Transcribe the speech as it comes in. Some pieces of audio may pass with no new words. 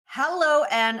Hello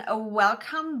and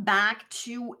welcome back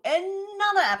to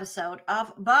another episode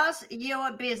of Boss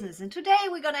Your Business. And today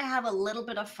we're going to have a little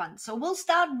bit of fun. So we'll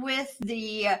start with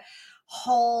the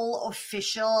whole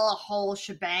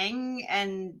shebang,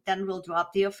 and then we'll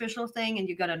drop the official thing, and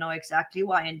you're going to know exactly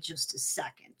why in just a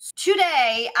second.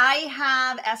 Today I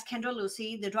have as Kendra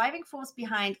Losee, the driving force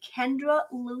behind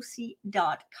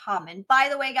KendraLosee.com. And by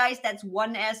the way, guys, that's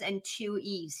one S and two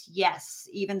E's. Yes,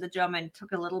 even the German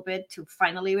took a little bit to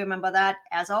finally remember that.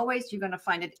 As always, you're going to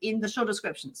find it in the show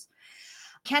descriptions.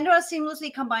 Kendra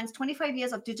seamlessly combines 25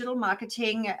 years of digital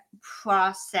marketing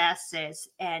processes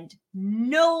and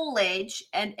knowledge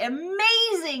and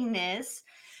amazingness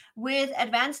with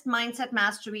advanced mindset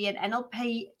mastery and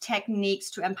NLP techniques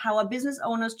to empower business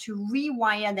owners to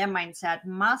rewire their mindset,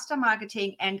 master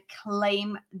marketing, and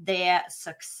claim their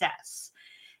success.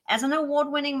 As an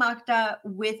award-winning marketer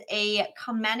with a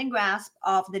commanding grasp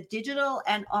of the digital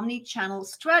and omni-channel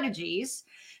strategies,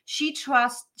 she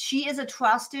is a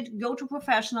trusted go-to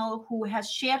professional who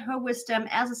has shared her wisdom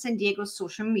as a San Diego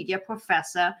social media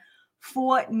professor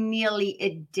for nearly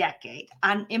a decade.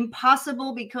 And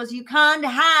impossible because you can't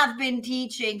have been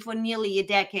teaching for nearly a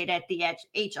decade at the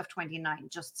age of 29,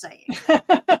 just saying.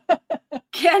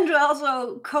 Kendra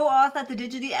also co-authored the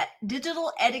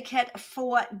Digital Etiquette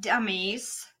for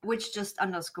Dummies, which just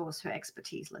underscores her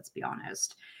expertise, let's be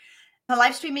honest. Her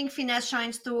live streaming finesse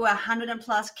shines through 100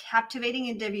 plus captivating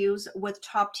interviews with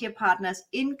top-tier partners,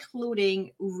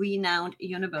 including renowned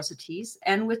universities.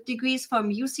 And with degrees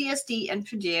from UCSD and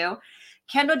Purdue,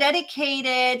 Kendra's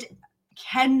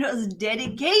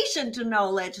dedication to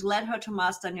knowledge led her to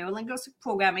master neurolinguistic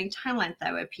programming, timeline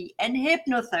therapy, and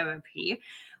hypnotherapy,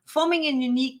 forming a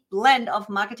unique blend of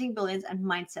marketing brilliance and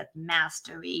mindset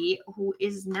mastery, who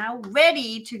is now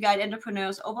ready to guide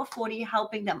entrepreneurs over 40,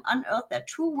 helping them unearth their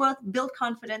true worth, build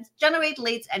confidence, generate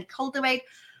leads, and cultivate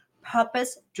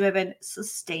purpose-driven,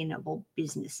 sustainable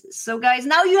businesses. So, guys,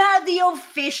 now you have the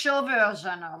official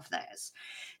version of this.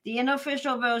 The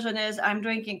unofficial version is I'm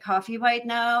drinking coffee right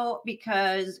now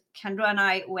because Kendra and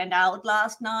I went out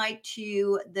last night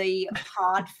to the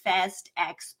Podfest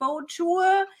Expo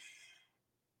tour.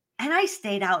 And I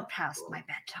stayed out past my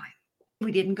bedtime.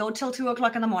 We didn't go till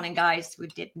 2:00 in the morning, guys. We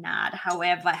did not.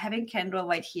 However, having Kendra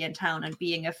right here in town and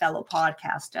being a fellow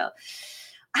podcaster,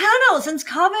 I don't know, since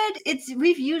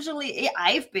COVID,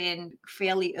 I've been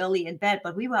fairly early in bed,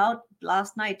 but we were out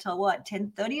last night till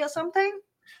 10:30 or something?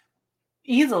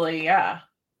 Easily, yeah.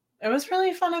 It was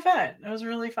really fun event. It was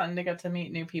really fun to get to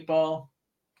meet new people.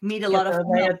 Meet a lot of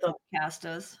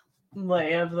podcasters.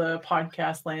 Lay of the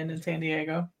podcast land in San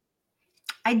Diego.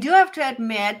 I do have to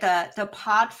admit that the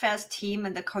Podfest team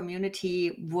and the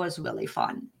community was really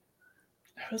fun.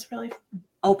 It was really fun.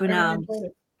 Open arms,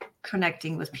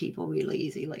 connecting with people really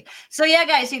easily. So yeah,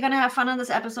 guys, you're going to have fun on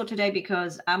this episode today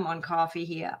because I'm on coffee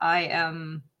here. I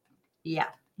am, you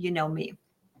know me.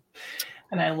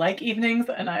 And I like evenings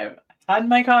and I've had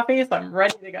my coffee, so I'm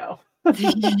ready to go.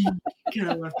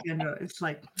 It's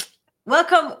like,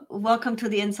 welcome to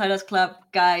the Insiders Club,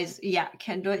 guys. Yeah,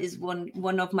 Kendra is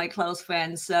one of my close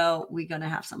friends, so we're gonna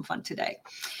have some fun today.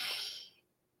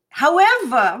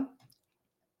 However,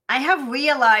 I have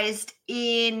realized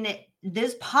in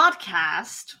this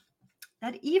podcast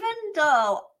that even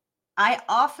though I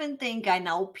often think I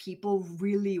know people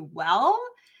really well,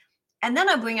 and then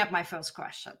I bring up my first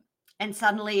question, and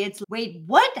suddenly it's, wait,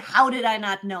 what? How did I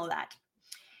not know that?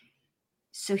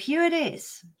 So here it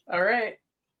is. All right.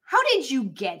 How did you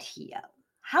get here?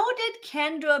 How did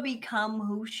Kendra become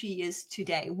who she is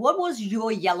today? What was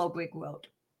your yellow brick road?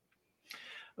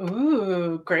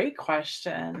 Ooh, great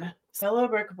question. Yellow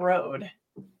brick road.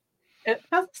 It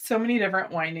has so many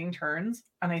different winding turns.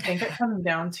 And I think it comes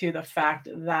down to the fact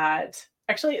that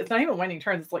actually it's not even winding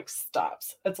turns, it's like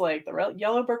stops. It's like the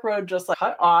yellow brick road just like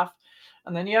cut off.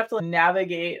 And then you have to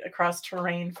navigate across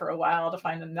terrain for a while to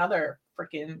find another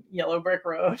freaking yellow brick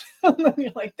road. And then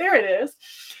you're like, there it is.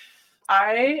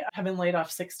 I have been laid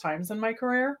off 6 times in my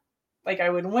career. Like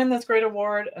I would win this great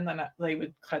award and then they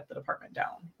would cut the department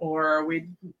down. Or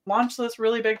we'd launch this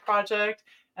really big project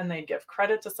and they'd give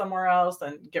credit to somewhere else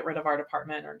and get rid of our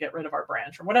department or get rid of our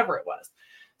branch or whatever it was.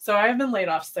 So I've been laid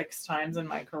off 6 times in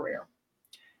my career.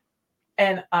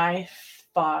 And I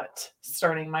thought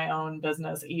starting my own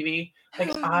business, Evie,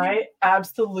 like I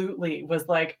absolutely was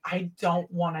like, I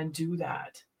don't want to do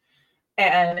that.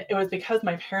 And it was because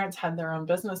my parents had their own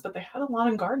business, but they had a lawn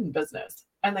and garden business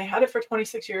and they had it for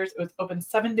 26 years. It was open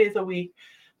 7 days a week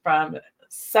from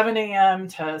 7 a.m.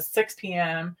 to 6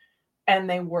 p.m. And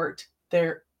they worked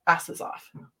their asses off.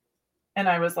 And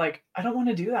I was like, I don't want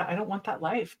to do that. I don't want that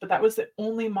life. But that was the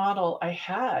only model I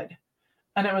had.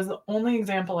 And it was the only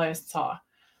example I saw.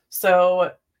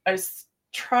 So I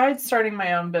tried starting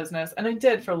my own business, and I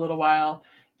did for a little while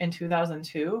in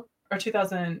 2002 or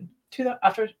 2002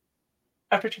 after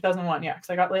 2001. Yeah, because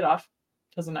I got laid off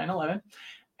because of 9/11.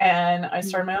 And I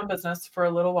started my own business for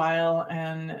a little while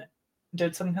and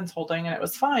did some consulting, and it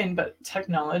was fine, but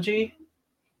technology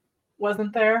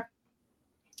wasn't there.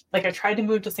 Like, I tried to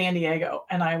move to San Diego,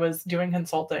 and I was doing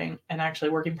consulting and actually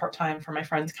working part-time for my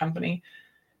friend's company.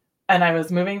 And I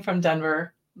was moving from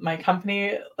Denver. My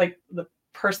company, like, the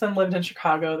person lived in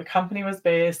Chicago. The company was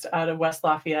based out of West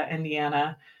Lafayette,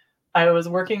 Indiana. I was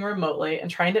working remotely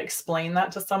and trying to explain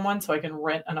that to someone so I can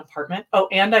rent an apartment. Oh,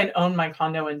 and I'd owned my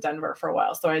condo in Denver for a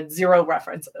while, so I had zero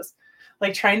references.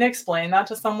 Like, trying to explain that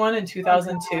to someone in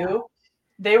 2002,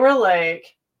 they were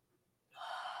like,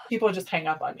 people just hang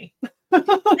up on me. And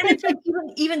it's like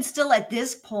even still at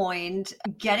this point,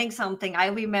 getting something, I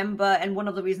remember, and one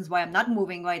of the reasons why I'm not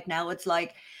moving right now, it's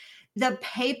like the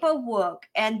paperwork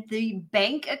and the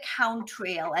bank account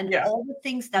trail and all the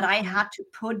things that I had to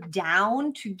put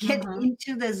down to get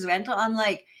into this rental. I'm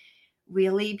like,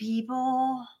 really,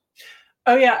 people?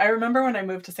 Oh yeah, I remember when I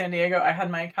moved to San Diego, I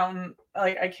had my accountant,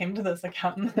 like, I came to this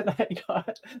accountant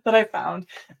that I found,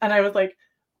 and I was like,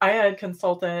 I had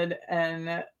consulted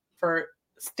and for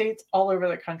states all over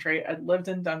the country. I'd lived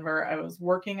in Denver. I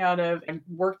worked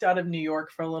out of New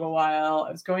York for a little while.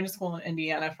 I was going to school in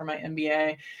Indiana for my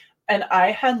MBA, and I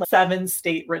had like 7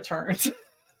 state returns.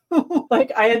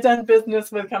 Like, I had done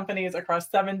business with companies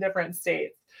across 7 different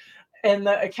states. And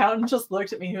the accountant just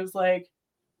looked at me. He was like,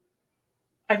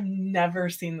 I've never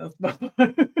seen this before.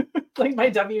 Like, my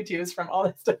W-2s from all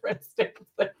these different states.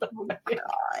 Oh my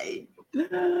God.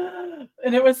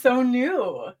 And it was so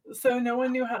new. So no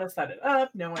one knew how to set it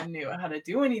up. No one knew how to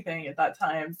do anything at that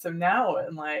time. So now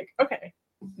I'm like, okay,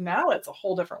 now it's a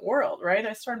whole different world, right?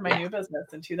 I started my new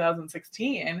business in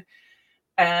 2016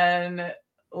 and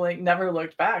like never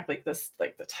looked back. Like this,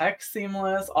 like the tech's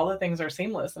seamless, all the things are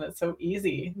seamless and it's so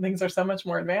easy. Things are so much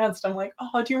more advanced. I'm like,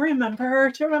 oh, do you remember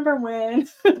when?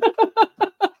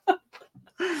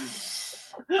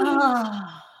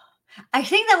 I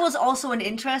think that was also an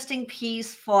interesting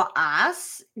piece for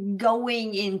us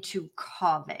going into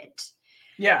COVID.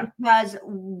 Yeah. Because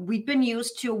we've been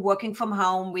used to working from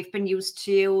home. We've been used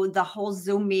to the whole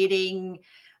Zoom meeting.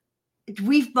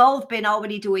 We've both been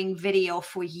already doing video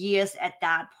for years at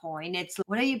that point. It's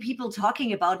what are you people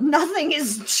talking about? Nothing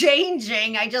is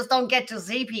changing. I just don't get to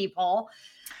see people.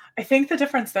 I think the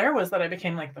difference there was that I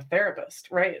became like the therapist,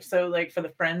 right? So like for the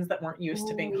friends that weren't used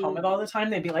to being home all the time,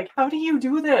 they'd be like, how do you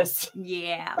do this?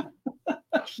 Yeah.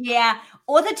 Yeah.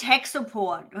 Or the tech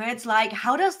support where it's like,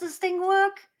 how does this thing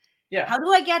work? Yeah. How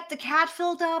do I get the cat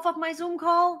filter off of my Zoom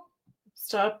call?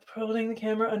 Stop holding the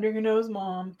camera under your nose,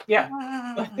 Mom. Yeah.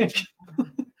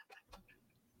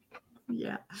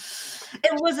 Yeah.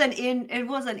 It was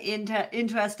an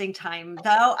interesting time,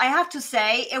 though. I have to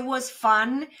say it was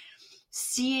fun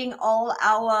seeing all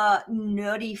our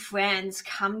nerdy friends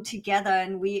come together,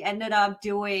 and we ended up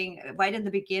doing right in the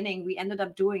beginning, we ended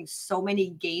up doing so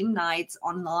many game nights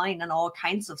online and all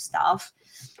kinds of stuff.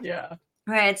 Yeah.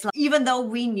 Right. It's like, even though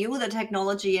we knew the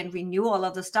technology and we knew all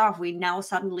of the stuff, we now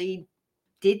suddenly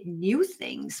did new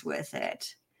things with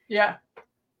it. Yeah.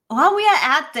 While we are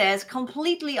at this,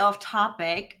 completely off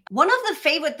topic, one of the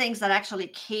favorite things that actually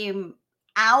came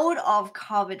out of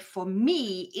COVID for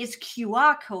me is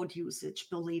QR code usage,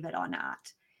 believe it or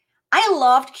not. I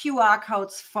loved QR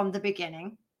codes from the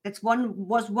beginning.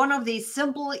 Was one of these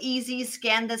simple, easy,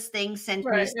 scan this thing, send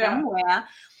me somewhere. Yeah.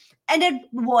 And it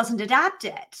wasn't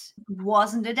adapted.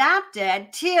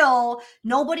 Till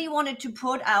nobody wanted to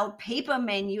put out paper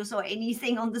menus or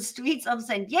anything on the streets of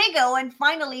San Diego. And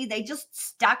finally, they just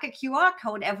stuck a QR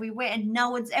code everywhere, and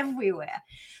now it's everywhere.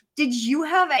 Did you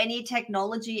have any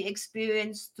technology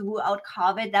experience throughout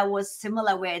COVID that was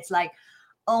similar, where it's like,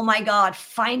 oh my God,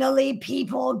 finally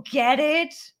people get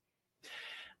it?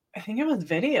 I think it was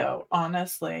video,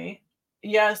 honestly.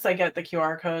 Yes, I get the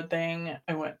QR code thing.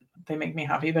 They make me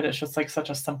happy, but it's just like such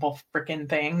a simple freaking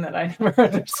thing that I never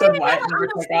understood why it never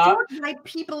took off. Like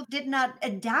people did not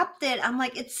adapt it. I'm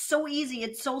like, it's so easy,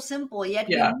 it's so simple. Yet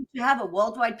we need to have a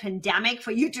worldwide pandemic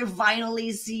for you to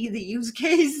finally see the use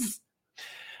case.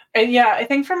 And yeah, I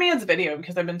think for me it's video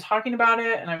because I've been talking about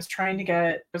it and I was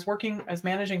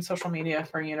managing social media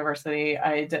for a university.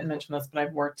 I didn't mention this, but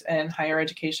I've worked in higher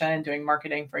education, doing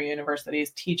marketing for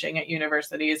universities, teaching at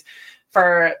universities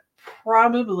for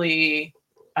probably,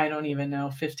 I don't even know,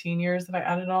 15 years if I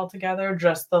add it all together,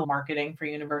 just the marketing for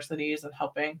universities and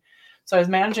helping. So I was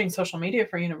managing social media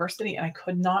for university and I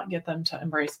could not get them to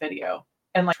embrace video.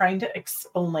 and like trying to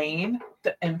explain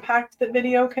the impact that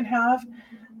video can have.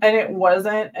 And it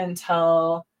wasn't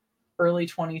until early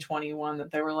 2021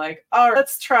 that they were like, all right,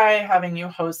 let's try having you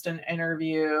host an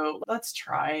interview. Let's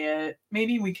try it.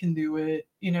 Maybe we can do it.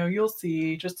 You know, you'll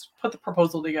see. Just put the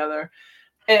proposal together.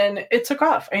 And it took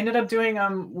off. I ended up doing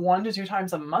 1 to 2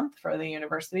 times a month for the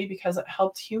university because it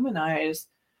helped humanize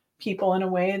people in a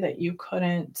way that you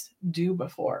couldn't do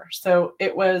before. So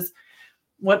it was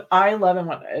what I love, and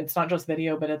what it's not just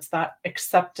video, but it's that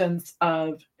acceptance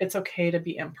of it's okay to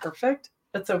be imperfect.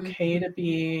 It's okay to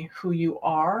be who you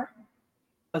are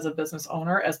as a business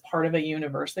owner, as part of a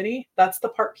university. That's the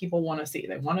part people want to see.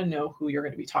 They want to know who you're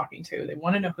going to be talking to. They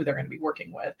want to know who they're going to be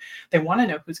working with. They want to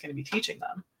know who's going to be teaching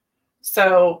them.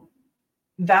 So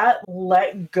that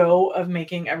let go of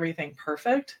making everything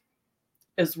perfect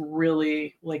is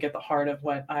really like at the heart of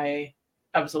what I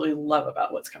absolutely love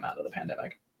about what's come out of the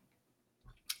pandemic.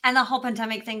 And the whole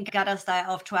pandemic thing got us that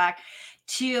off track.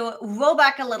 To roll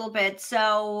back a little bit,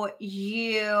 so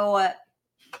you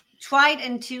tried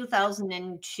in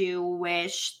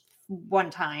 2002-ish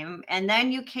one time, and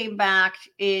then you came back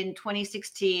in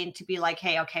 2016 to be like,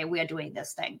 hey, okay, we are doing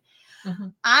this thing. Mm-hmm.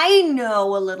 I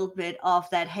know a little bit of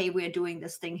that, hey, we're doing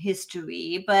this thing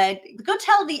history, but go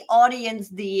tell the audience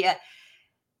the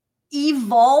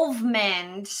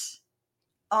evolvement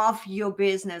of your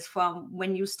business from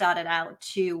when you started out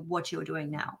to what you're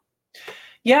doing now.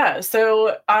 Yeah,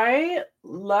 so I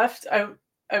left. I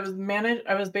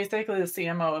was basically the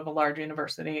CMO of a large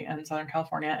university in Southern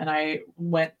California, and I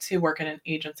went to work in an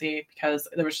agency because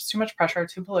there was just too much pressure,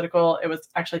 too political. It was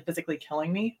actually physically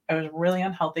killing me. I was really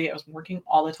unhealthy. I was working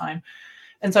all the time.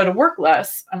 And so to work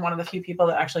less, I'm one of the few people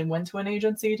that actually went to an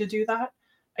agency to do that.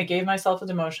 I gave myself a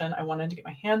demotion. I wanted to get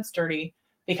my hands dirty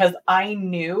because I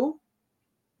knew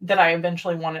that I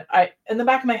eventually wanted, in the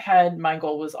back of my head, my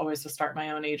goal was always to start my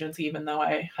own agency, even though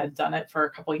I had done it for a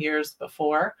couple of years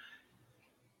before.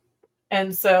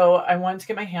 And so I wanted to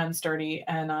get my hands dirty,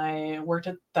 and I worked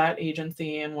at that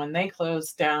agency. And when they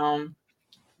closed down,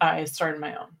 I started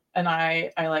my own. And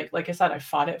I like I said, I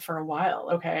fought it for a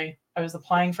while. Okay. I was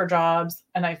applying for jobs,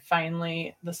 and I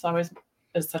finally, this always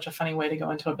is such a funny way to go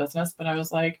into a business, but I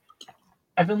was like,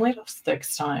 I've been laid off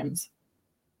 6 times.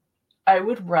 I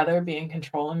would rather be in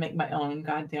control and make my own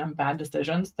goddamn bad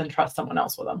decisions than trust someone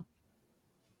else with them.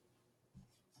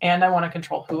 And I want to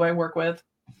control who I work with,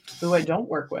 who I don't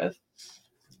work with,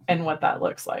 and what that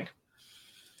looks like.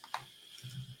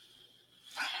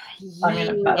 Yeah. I'm going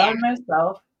to bet on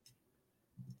myself.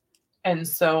 And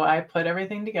so I put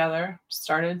everything together,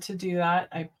 started to do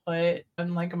that.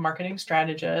 I'm like a marketing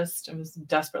strategist. I was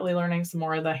desperately learning some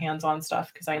more of the hands-on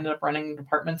stuff because I ended up running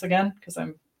departments again because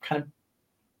I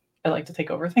like to take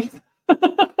over things.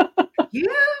 Yeah.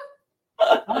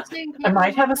 I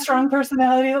might have a strong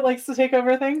personality that likes to take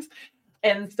over things.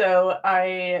 And so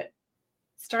I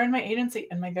started my agency,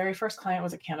 and my very first client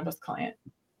was a cannabis client.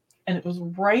 And it was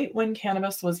right when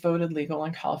cannabis was voted legal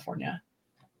in California.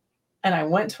 And I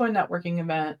went to a networking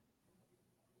event,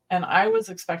 and I was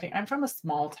expecting, I'm from a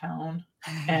small town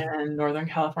in Northern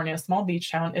California, a small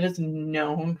beach town. It is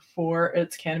known for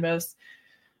its cannabis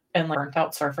and like burnt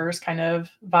out surfers kind of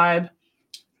vibe.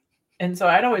 And so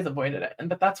I'd always avoided it.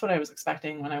 But that's what I was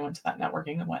expecting when I went to that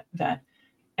networking event.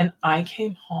 And I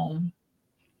came home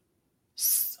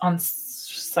on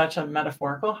such a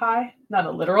metaphorical high, not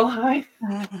a literal high.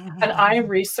 And I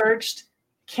researched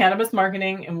cannabis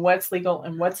marketing and what's legal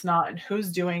and what's not and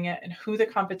who's doing it and who the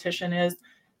competition is.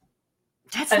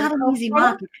 That's not an easy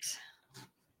market.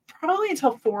 Probably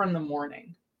until 4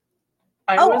 a.m.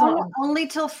 Only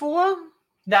till 4?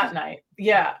 That night.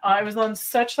 Yeah. I was on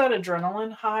such that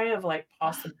adrenaline high of like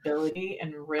possibility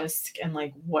and risk and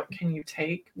like, what can you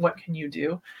take? What can you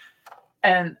do?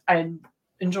 And I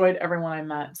enjoyed everyone I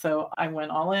met. So I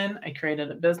went all in. I created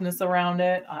a business around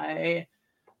it. I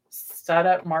set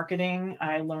up marketing.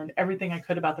 I learned everything I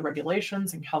could about the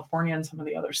regulations in California and some of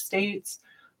the other states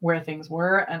where things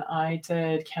were. And I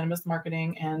did cannabis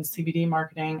marketing and CBD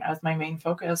marketing as my main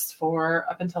focus for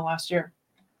up until last year.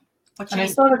 And I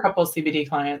still have a couple of CBD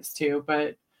clients too,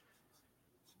 but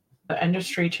the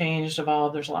industry changed,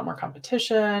 evolved. There's a lot more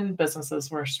competition. Businesses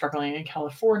were struggling in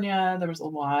California. There was a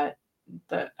lot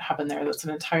that happened there. That's an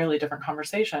entirely different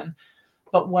conversation.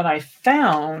 But what I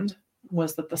found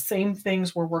was that the same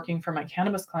things were working for my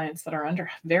cannabis clients that are under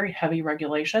very heavy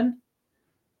regulation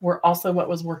were also what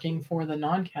was working for the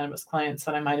non-cannabis clients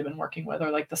that I might have been working with,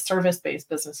 or like the service-based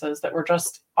businesses that were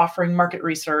just offering market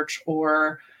research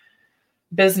or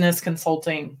business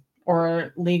consulting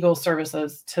or legal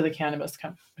services to the cannabis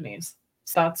companies.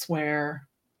 So that's where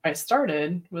I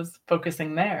started, was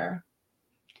focusing there.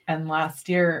 And last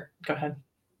year, go ahead.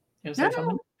 You say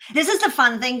something? This is the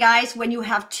fun thing, guys, when you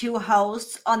have two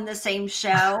hosts on the same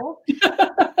show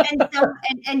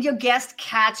and your guest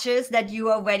catches that you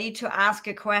are ready to ask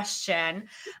a question.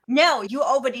 No, you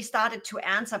already started to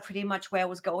answer pretty much where I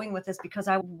was going with this, because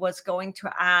I was going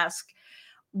to ask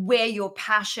where your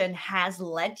passion has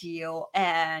led you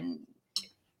and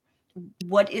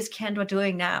what is Kendra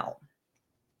doing now?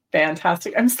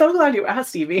 Fantastic. I'm so glad you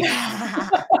asked, Evie.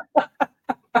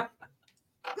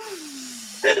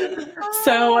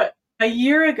 So a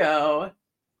year ago,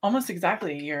 almost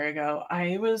exactly a year ago,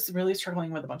 I was really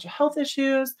struggling with a bunch of health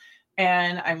issues,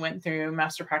 and I went through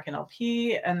Master Prac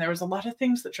NLP, and there was a lot of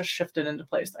things that just shifted into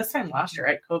place. This time last year,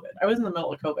 I had COVID. I was in the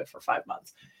middle of COVID for 5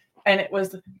 months. And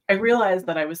I realized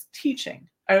that I was teaching.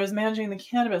 I was managing the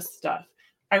cannabis stuff.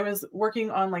 I was working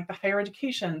on like the higher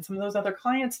education, some of those other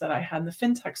clients that I had, the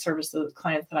fintech services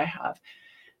clients that I have.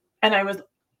 And I was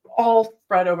all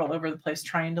spread all over the place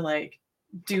trying to like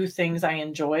do things I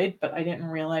enjoyed, but I didn't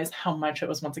realize how much it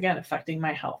was once again affecting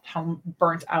my health, how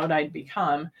burnt out I'd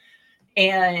become,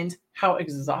 and how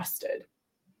exhausted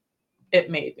it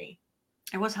made me.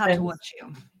 It was hard to watch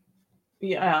you.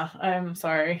 Yeah, I'm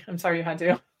sorry. I'm sorry you had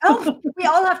to. Oh, we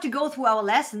all have to go through our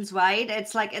lessons, right?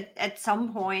 It's like at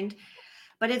some point,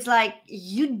 but it's like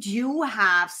you do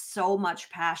have so much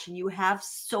passion. You have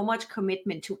so much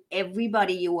commitment to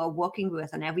everybody you are working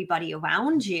with and everybody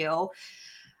around you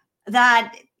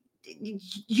that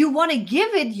you want to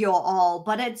give it your all.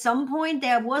 But at some point,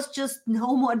 there was just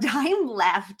no more time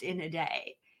left in a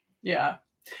day. Yeah.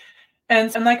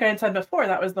 And like I had said before,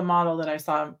 that was the model that I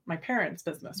saw my parents'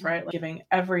 business, right? Like giving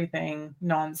everything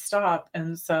nonstop.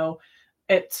 And so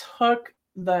it took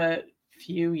the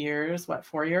few years,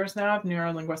 4 years now of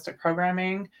neuro-linguistic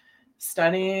programming,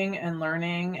 studying and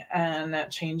learning and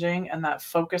changing, and that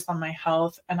focus on my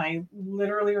health. And I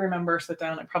literally remember sit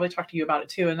down, I probably talked to you about it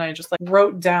too. And I just like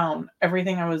wrote down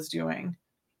everything I was doing,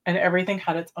 and everything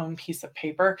had its own piece of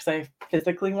paper because I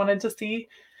physically wanted to see.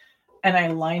 And I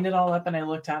lined it all up and I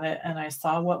looked at it and I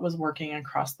saw what was working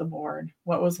across the board,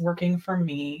 what was working for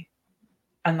me.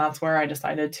 And that's where I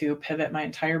decided to pivot my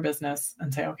entire business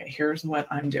and say, okay, here's what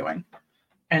I'm doing.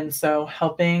 And so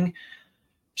helping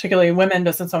particularly women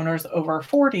business owners over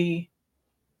 40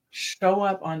 show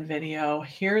up on video,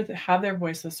 have their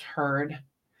voices heard,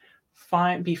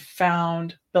 be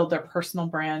found, build their personal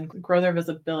brand, grow their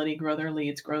visibility, grow their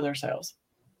leads, grow their sales.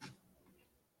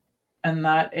 And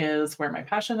that is where my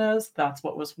passion is. That's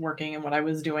what was working and what I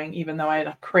was doing, even though I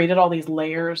had created all these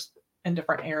layers in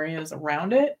different areas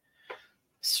around it,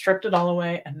 stripped it all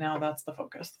away. And now that's the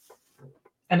focus.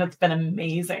 And it's been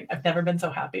amazing. I've never been so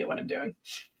happy at what I'm doing.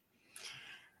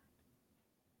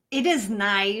 It is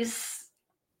nice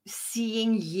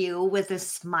seeing you with a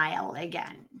smile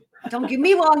again. Don't get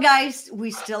me wrong, guys. We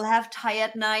still have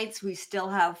tired nights. We still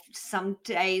have some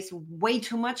days way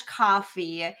too much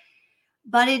coffee.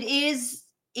 But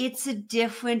it's a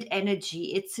different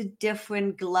energy. It's a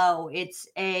different glow. It's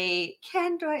a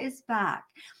Kendra is back.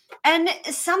 And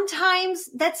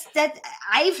sometimes that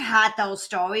I've had those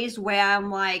stories where I'm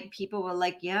like, people were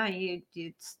like, yeah,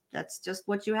 that's just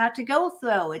what you had to go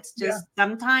through. It's just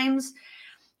sometimes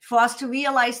for us to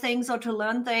realize things or to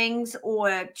learn things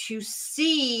or to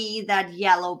see that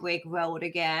yellow brick road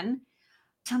again.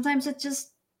 Sometimes it just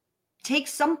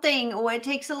takes something, or it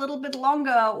takes a little bit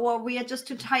longer, or we are just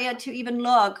too tired to even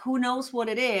look. Who knows what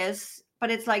it is?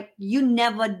 But it's like you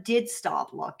never did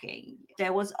stop looking.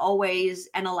 There was always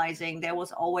analyzing. There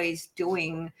was always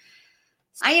doing.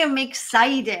 I am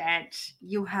excited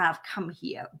you have come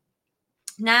here.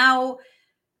 Now,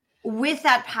 with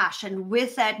that passion,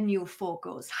 with that new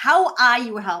focus, how are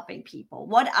you helping people?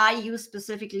 What are you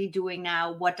specifically doing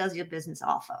now? What does your business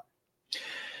offer?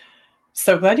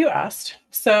 So glad you asked.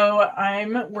 So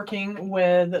I'm working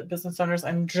with business owners.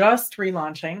 I'm just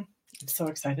relaunching. I'm so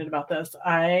excited about this.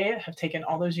 I have taken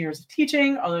all those years of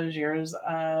teaching, all those years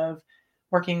of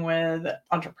working with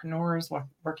entrepreneurs,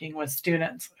 working with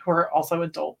students who are also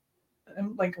adult.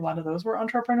 Like a lot of those were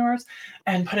entrepreneurs,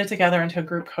 and put it together into a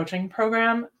group coaching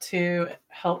program to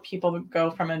help people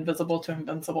go from invisible to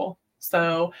invincible.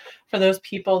 So for those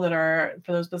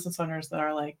business owners that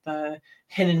are like the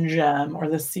hidden gem or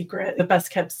the secret, the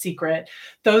best kept secret,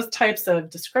 those types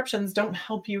of descriptions don't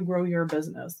help you grow your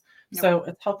business. Yep. So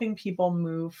it's helping people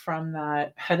move from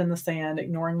that head in the sand,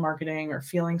 ignoring marketing or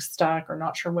feeling stuck or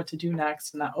not sure what to do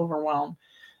next and that overwhelm,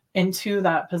 into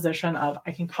that position of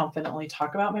I can confidently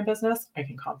talk about my business. I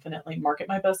can confidently market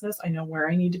my business. I know where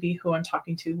I need to be, who I'm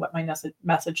talking to, what my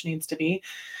message needs to be,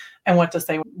 and what to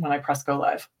say when I press go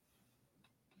live.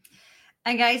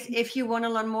 And guys, if you want to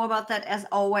learn more about that, as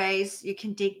always, you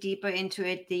can dig deeper into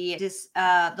it.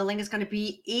 The link is going to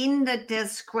be in the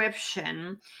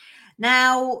description.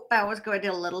 Now, I was going to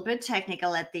get a little bit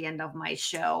technical at the end of my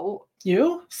show.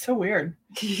 You? So weird.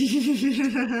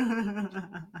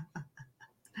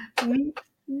 We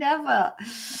never.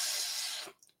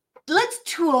 Let's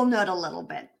tool nerd a little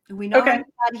bit. We know how you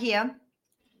got here.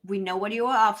 We know what you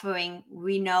are offering.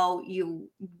 We know you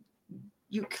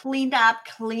cleaned up,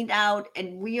 cleaned out,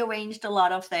 and rearranged a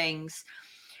lot of things.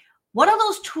 What are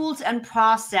those tools and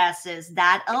processes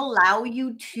that allow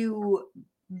you to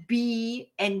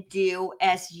be and do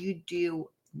as you do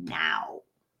now?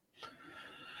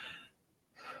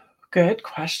 Good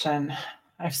question.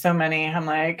 I have so many. I'm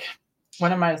like,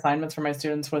 one of my assignments for my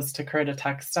students was to create a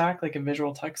tech stack, like a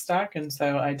visual tech stack. And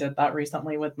so I did that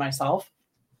recently with myself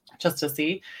just to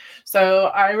see. So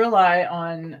I rely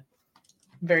on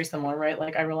very similar, right?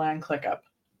 Like I rely on ClickUp.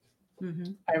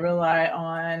 Mm-hmm. I rely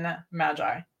on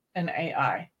Magi and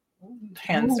AI.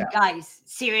 Hands down. Guys,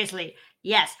 seriously.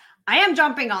 Yes, I am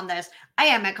jumping on this. I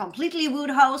am a completely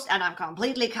rude host and I'm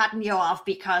completely cutting you off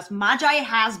because Magi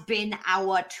has been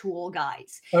our tool,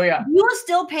 guys. Oh, yeah. You're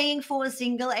still paying for a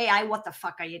single AI. What the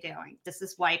fuck are you doing? This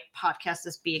is why podcast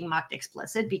is being marked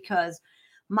explicit, because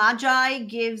Magi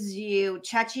gives you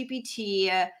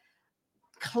ChatGPT,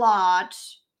 Claude.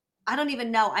 I don't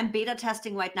even know. I'm beta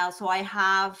testing right now. So I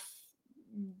have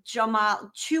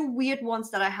two weird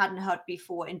ones that I hadn't heard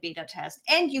before in beta test,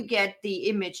 and you get the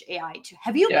image AI too.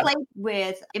 Have you played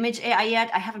with image AI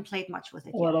yet? I haven't played much with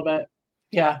it yet. A little bit.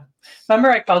 Yeah. Remember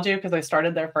I called you because I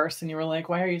started there first and you were like,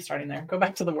 why are you starting there? Go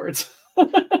back to the words.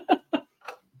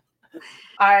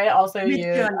 I also use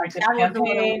Active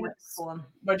Campaign.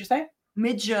 What'd you say?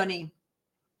 Midjourney.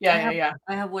 Yeah.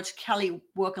 I have watched Kelly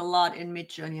work a lot in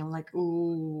Midjourney. I'm like,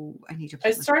 ooh, I need to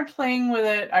play. I started playing with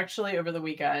it actually over the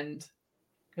weekend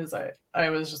because I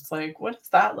was just like, what does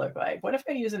that look like? What if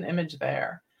I use an image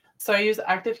there? So I use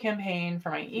Active Campaign for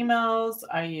my emails.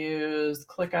 I use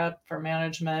ClickUp for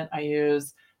management. I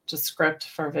use Descript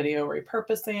for video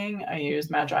repurposing. I use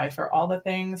Magi for all the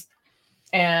things,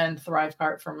 and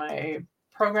Thrivecart for my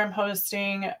program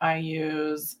hosting.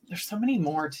 There's so many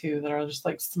more too that are just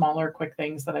like smaller, quick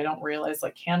things that I don't realize,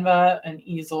 like Canva and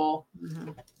Easel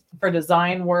for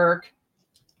design work.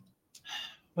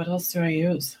 What else do I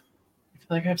use? I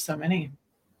feel like I have so many.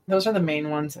 Those are the main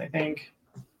ones, I think.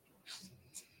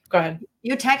 Go ahead.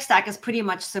 Your tech stack is pretty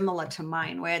much similar to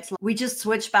mine, where it's like, we just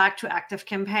switch back to Active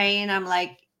Campaign. I'm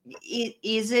like,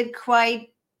 is it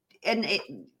quite, and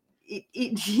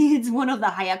it's one of the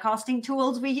higher costing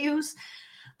tools we use,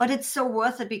 but it's so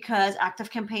worth it because Active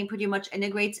Campaign pretty much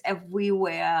integrates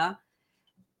everywhere.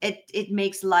 It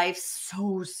makes life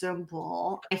so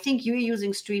simple. I think you're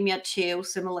using StreamYard too,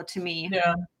 similar to me.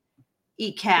 Yeah.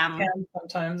 Ecamm.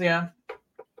 Sometimes, yeah.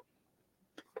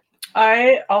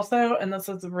 I also, and this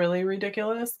is really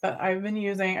ridiculous, but I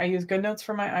use GoodNotes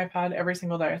for my iPad every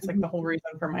single day. It's like the whole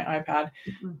reason for my iPad.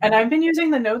 And I've been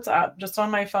using the Notes app just on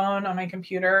my phone, on my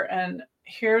computer. And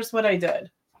here's what I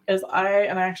did is I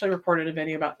actually recorded a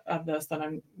video of this that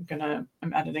I'm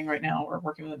editing right now, or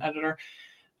working with an editor.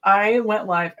 I went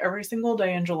live every single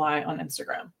day in July on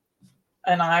Instagram,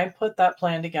 and I put that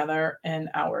plan together in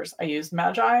hours. I used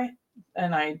Magi,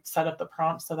 and I set up the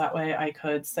prompts so that way I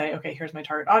could say, okay, here's my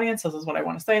target audience. This is what I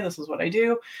want to say. This is what I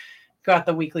do. Got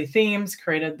the weekly themes,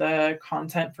 created the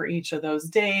content for each of those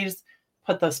days,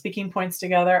 put the speaking points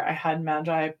together. I had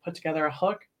Magi put together a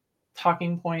hook,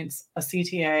 talking points, a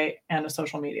CTA, and a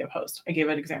social media post. I gave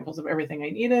it examples of everything I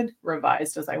needed,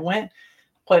 revised as I went,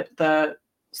 put the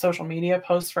social media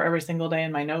posts for every single day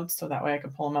in my notes so that way I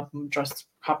could pull them up and just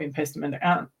copy and paste them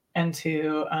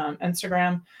into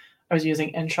Instagram. I was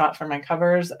using InShot for my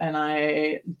covers, and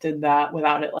I did that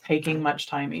without it taking much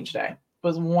time each day. It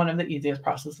was one of the easiest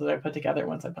processes that I put together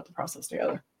once I put the process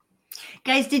together.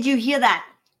 Guys, did you hear that?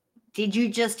 Did you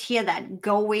just hear that?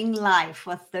 Going live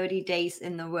for 30 days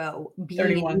in a row, being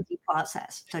 31. an easy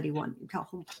process. 31.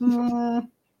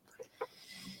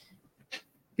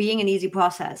 Being an easy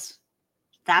process.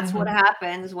 That's what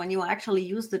happens when you actually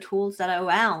use the tools that are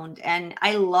around. And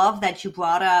I love that you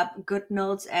brought up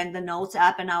GoodNotes and the Notes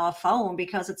app in our phone,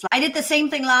 because it's like, I did the same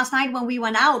thing last night when we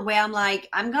went out, where I'm like,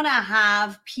 I'm going to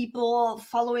have people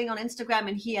following on Instagram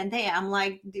and here and there. I'm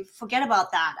like, forget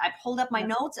about that. I pulled up my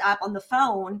Notes app on the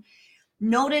phone,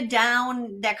 noted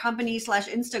down their company /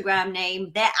 Instagram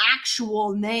name, their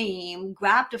actual name,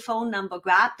 grabbed a phone number,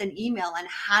 grabbed an email, and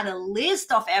had a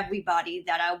list of everybody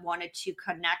that I wanted to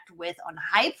connect with on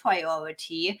high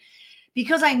priority,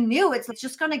 because I knew it's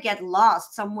just going to get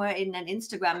lost somewhere in an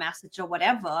Instagram message or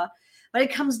whatever. But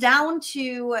it comes down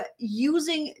to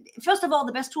using, first of all,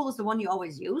 the best tool is the one you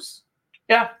always use.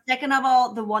 Yeah. Second of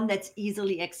all, the one that's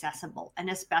easily accessible. And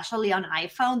especially on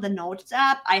iPhone, the Notes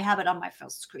app, I have it on my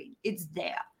first screen. It's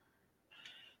there.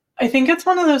 I think it's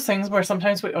one of those things where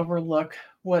sometimes we overlook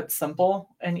what's simple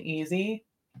and easy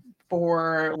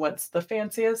for what's the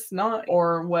fanciest, not,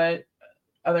 or what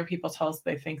other people tell us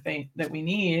they think that we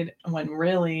need, when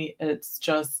really it's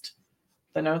just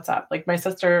the Notes app. Like my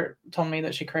sister told me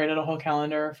that she created a whole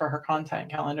calendar for her content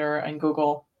calendar and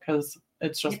Google, because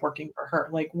it's just working for her.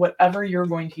 Like whatever you're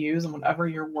going to use and whatever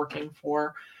you're working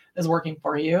for is working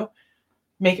for you.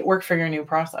 Make it work for your new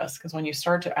process. Because when you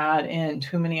start to add in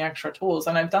too many extra tools,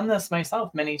 and I've done this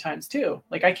myself many times too,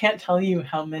 like I can't tell you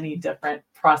how many different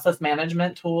process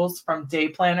management tools, from day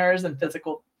planners and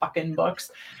physical fucking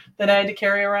books that I had to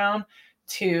carry around,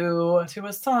 to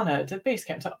Asana, to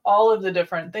Basecamp, to all of the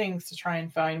different things to try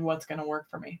and find what's going to work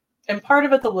for me. And part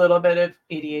of it's a little bit of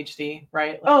ADHD,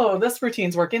 right? Oh, this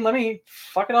routine's working. Let me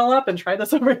fuck it all up and try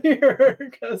this over here,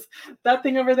 because that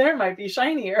thing over there might be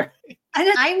shinier.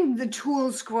 And I'm the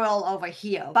tool squirrel over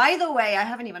here. By the way, I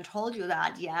haven't even told you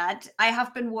that yet. I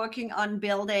have been working on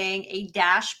building a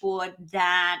dashboard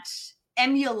that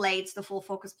emulates the full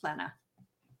focus planner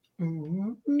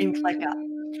in Clicker.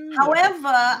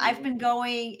 However, I've been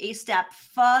going a step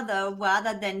further.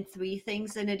 Rather than 3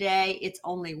 things in a day, it's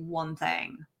only one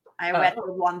thing. I read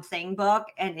the One Thing book,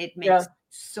 and it makes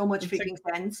so much freaking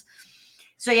sense.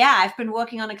 So yeah, I've been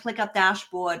working on a ClickUp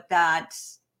dashboard that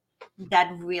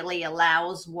really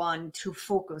allows one to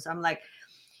focus. I'm like,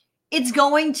 it's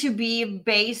going to be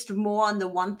based more on the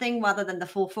one thing rather than the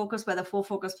full focus, where the full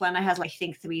focus planner has, like, I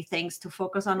think 3 things to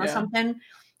focus on or something.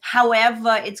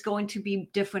 However, it's going to be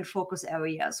different focus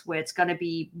areas, where it's going to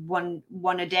be one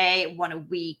a day, one a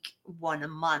week, one a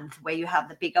month, where you have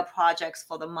the bigger projects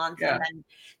for the month. And then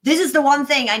this is the one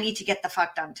thing I need to get the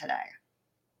fuck done today.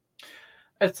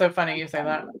 It's so funny you say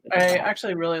that. I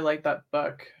actually really like that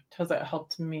book, because it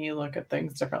helped me look at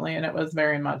things differently. And it was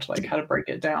very much like how to break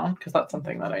it down, because that's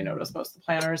something that I notice most of the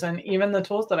planners and even the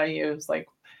tools that I use. Like,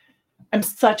 I'm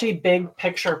such a big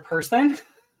picture person.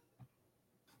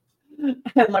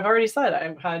 And I've already said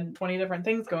I've had 20 different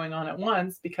things going on at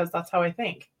once, because that's how I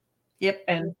think. Yep.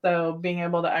 And so being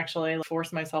able to actually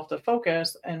force myself to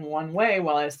focus in one way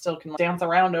while I still can dance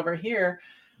around over here,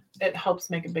 it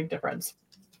helps make a big difference.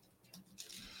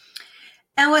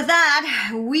 And with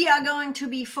that, we are going to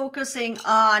be focusing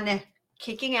on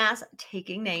kicking ass,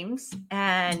 taking names,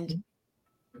 and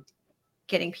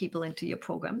getting people into your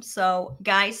program. So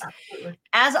guys,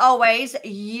 as always,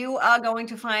 you are going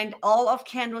to find all of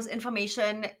Kendra's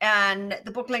information and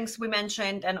the book links we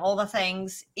mentioned and all the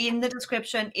things in the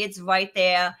description. It's right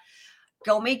there.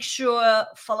 Go make sure,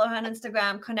 follow her on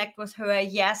Instagram, connect with her.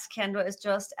 Yes, Kendra is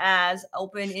just as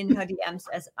open in her DMs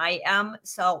as I am.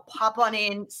 So pop on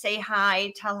in, say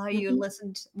hi, tell her you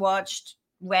listened, watched,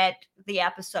 read the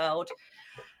episode.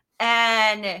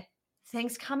 And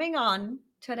thanks coming on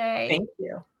today. Thank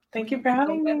you. Thank you for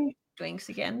having me. Drinks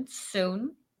again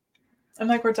soon. I'm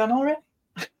like, we're done already?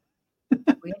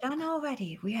 We're done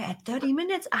already. We are at 30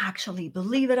 minutes, actually,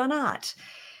 believe it or not.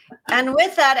 And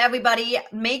with that, everybody,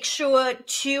 make sure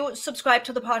to subscribe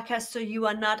to the podcast so you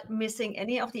are not missing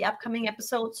any of the upcoming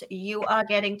episodes. You are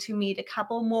getting to meet a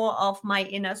couple more of my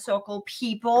inner circle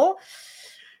people.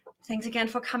 Thanks again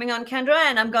for coming on, Kendra.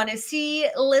 And I'm going to see,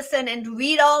 listen, and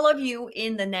read all of you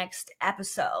in the next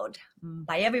episode.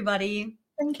 Bye, everybody.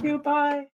 Thank you. Bye.